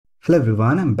Hello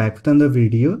everyone, I'm back with another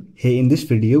video. Hey, in this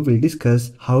video, we'll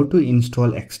discuss how to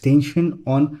install extension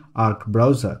on Arc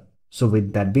browser. So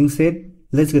with that being said,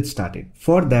 let's get started.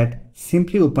 For that,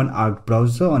 simply open Arc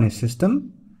browser on a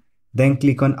system, then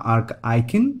click on Arc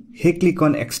icon. Here click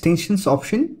on extensions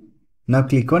option. Now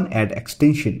click on add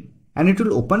extension and it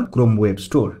will open Chrome Web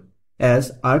Store.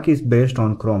 As Arc is based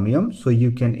on Chromium, so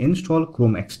you can install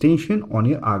Chrome extension on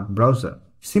your Arc browser.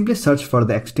 Simply search for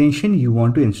the extension you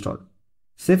want to install.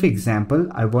 Say for example,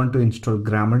 I want to install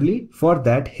Grammarly. For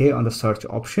that, here on the search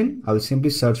option, I will simply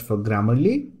search for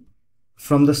Grammarly.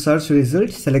 From the search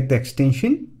result, select the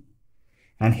extension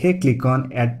and here click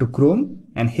on add to Chrome,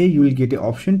 and here you will get the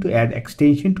option to add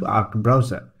extension to Arc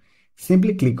browser.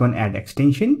 Simply click on add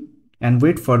extension and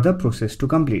wait for the process to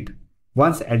complete.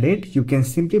 Once added, you can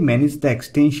simply manage the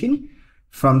extension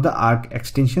from the Arc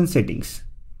extension settings.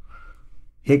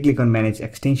 Here click on manage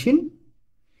extension.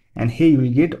 And here you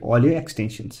will get all your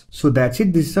extensions. So that's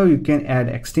it. This is how you can add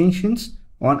extensions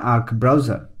on Arc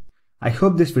browser. I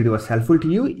hope this video was helpful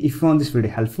to you. If you found this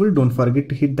video helpful, don't forget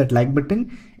to hit that like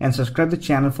button and subscribe the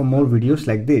channel for more videos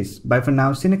like this. Bye for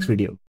now. See you next video.